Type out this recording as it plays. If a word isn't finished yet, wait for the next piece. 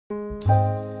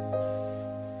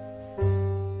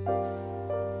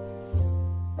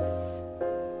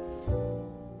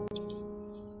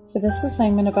For this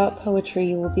assignment about poetry,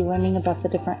 you will be learning about the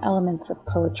different elements of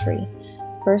poetry.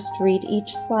 First, read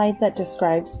each slide that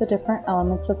describes the different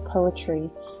elements of poetry.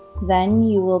 Then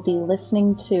you will be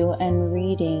listening to and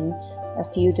reading a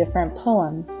few different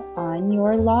poems. On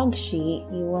your log sheet,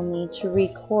 you will need to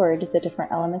record the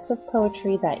different elements of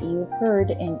poetry that you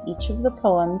heard in each of the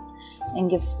poems and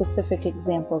give specific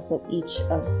examples of each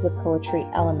of the poetry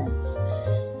elements.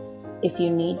 If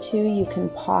you need to, you can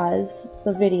pause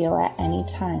the video at any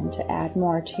time to add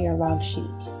more to your log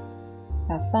sheet.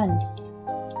 Have fun!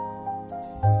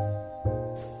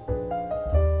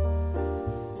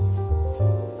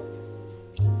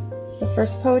 The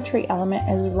first poetry element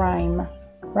is rhyme.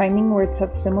 Rhyming words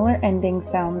have similar ending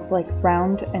sounds like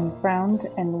round and frowned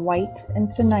and white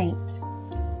and tonight.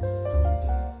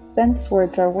 Sense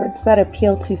words are words that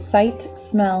appeal to sight,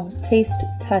 smell, taste,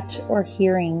 touch, or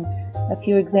hearing. A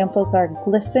few examples are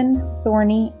glisten,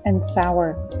 thorny, and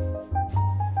sour.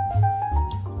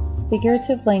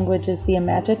 Figurative language is the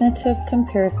imaginative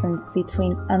comparisons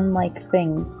between unlike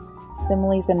things.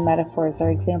 Similes and metaphors are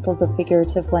examples of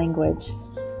figurative language.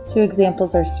 Two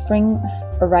examples are spring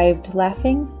arrived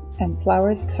laughing and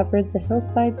flowers covered the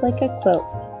hillside like a quilt.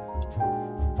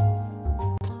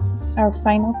 Our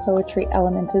final poetry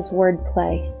element is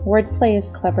wordplay. Wordplay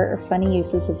is clever or funny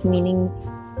uses of meanings,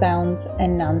 sounds,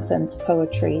 and nonsense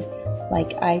poetry,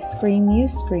 like I scream, you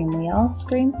scream, we all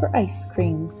scream for ice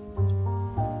cream.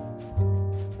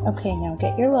 Okay, now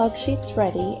get your log sheets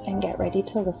ready and get ready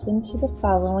to listen to the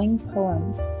following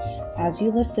poems. As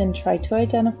you listen, try to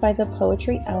identify the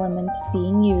poetry elements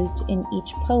being used in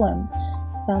each poem.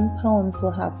 Some poems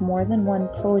will have more than one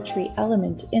poetry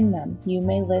element in them. You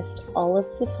may list all of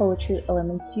the poetry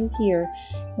elements you hear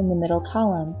in the middle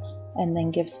column, and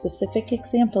then give specific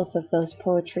examples of those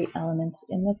poetry elements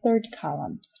in the third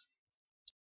column.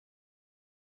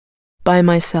 By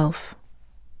myself.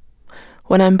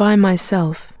 When I'm by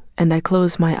myself and I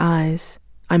close my eyes,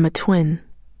 I'm a twin.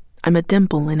 I'm a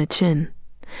dimple in a chin.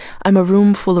 I'm a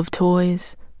room full of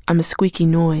toys. I'm a squeaky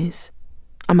noise.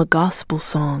 I'm a gospel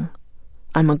song.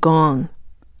 I'm a gong.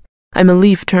 I'm a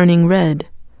leaf turning red.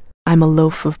 I'm a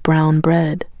loaf of brown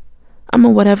bread. I'm a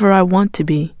whatever I want to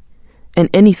be, and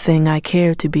anything I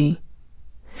care to be.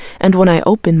 And when I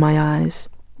open my eyes,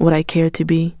 what I care to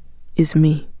be is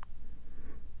me.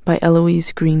 By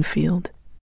Eloise Greenfield.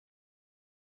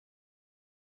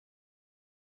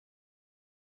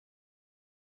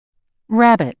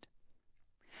 Rabbit.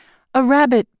 A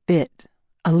rabbit bit,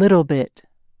 a little bit,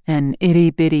 an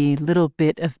itty-bitty little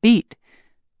bit of beet.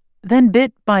 Then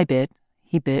bit by bit,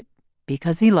 he bit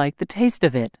because he liked the taste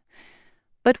of it.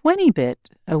 But when he bit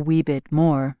a wee bit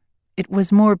more, it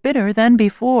was more bitter than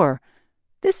before.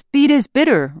 "This beet is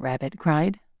bitter," Rabbit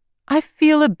cried. "I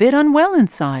feel a bit unwell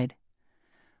inside."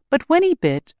 But when he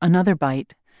bit another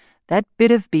bite, that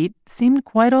bit of beet seemed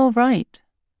quite all right.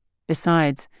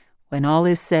 Besides, when all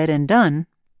is said and done,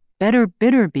 better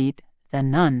bitter beet than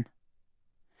none.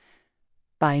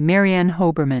 By Marianne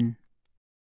Hoberman.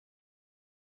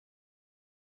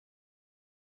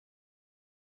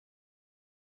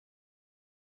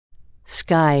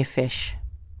 Skyfish.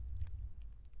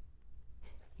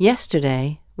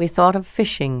 Yesterday we thought of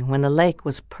fishing when the lake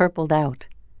was purpled out,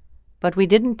 but we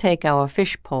didn't take our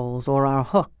fish poles or our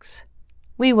hooks.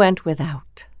 We went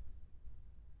without.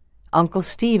 Uncle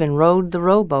Stephen rowed the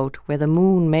rowboat where the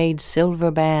moon made silver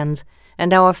bands,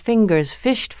 and our fingers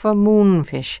fished for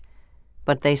moonfish,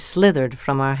 but they slithered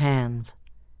from our hands.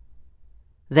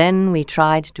 Then we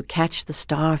tried to catch the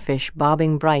starfish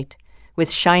bobbing bright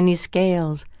with shiny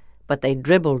scales, but they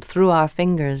dribbled through our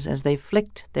fingers as they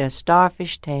flicked their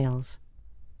starfish tails.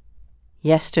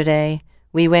 Yesterday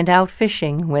we went out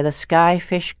fishing where the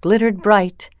skyfish glittered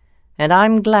bright, and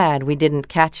I'm glad we didn't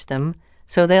catch them,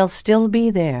 so they'll still be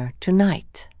there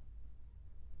tonight.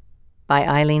 By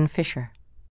Eileen Fisher.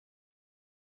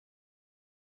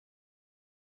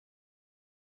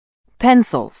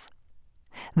 Pencils.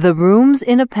 The rooms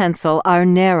in a pencil are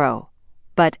narrow,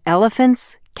 but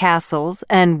elephants, castles,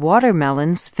 and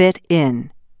watermelons fit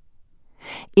in.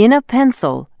 In a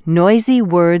pencil, noisy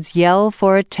words yell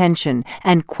for attention,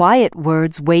 and quiet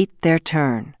words wait their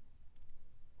turn.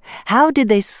 How did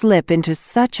they slip into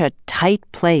such a tight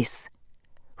place?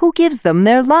 Who gives them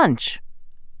their lunch?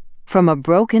 From a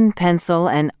broken pencil,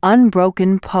 an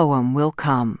unbroken poem will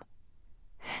come.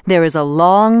 There is a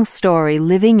long story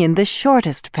living in the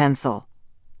shortest pencil.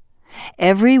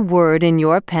 Every word in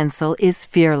your pencil is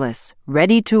fearless,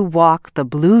 ready to walk the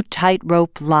blue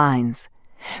tightrope lines,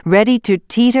 ready to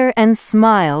teeter and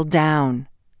smile down.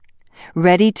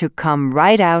 ready to come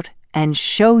right out and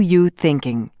show you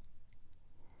thinking.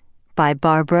 By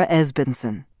Barbara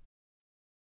Esbenson.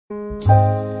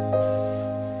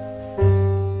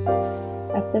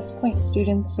 At this point,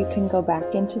 students, you can go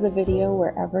back into the video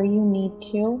wherever you need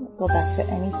to, go back to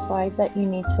any slide that you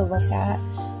need to look at,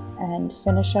 and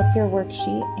finish up your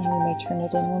worksheet, and you may turn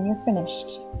it in when you're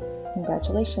finished.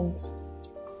 Congratulations!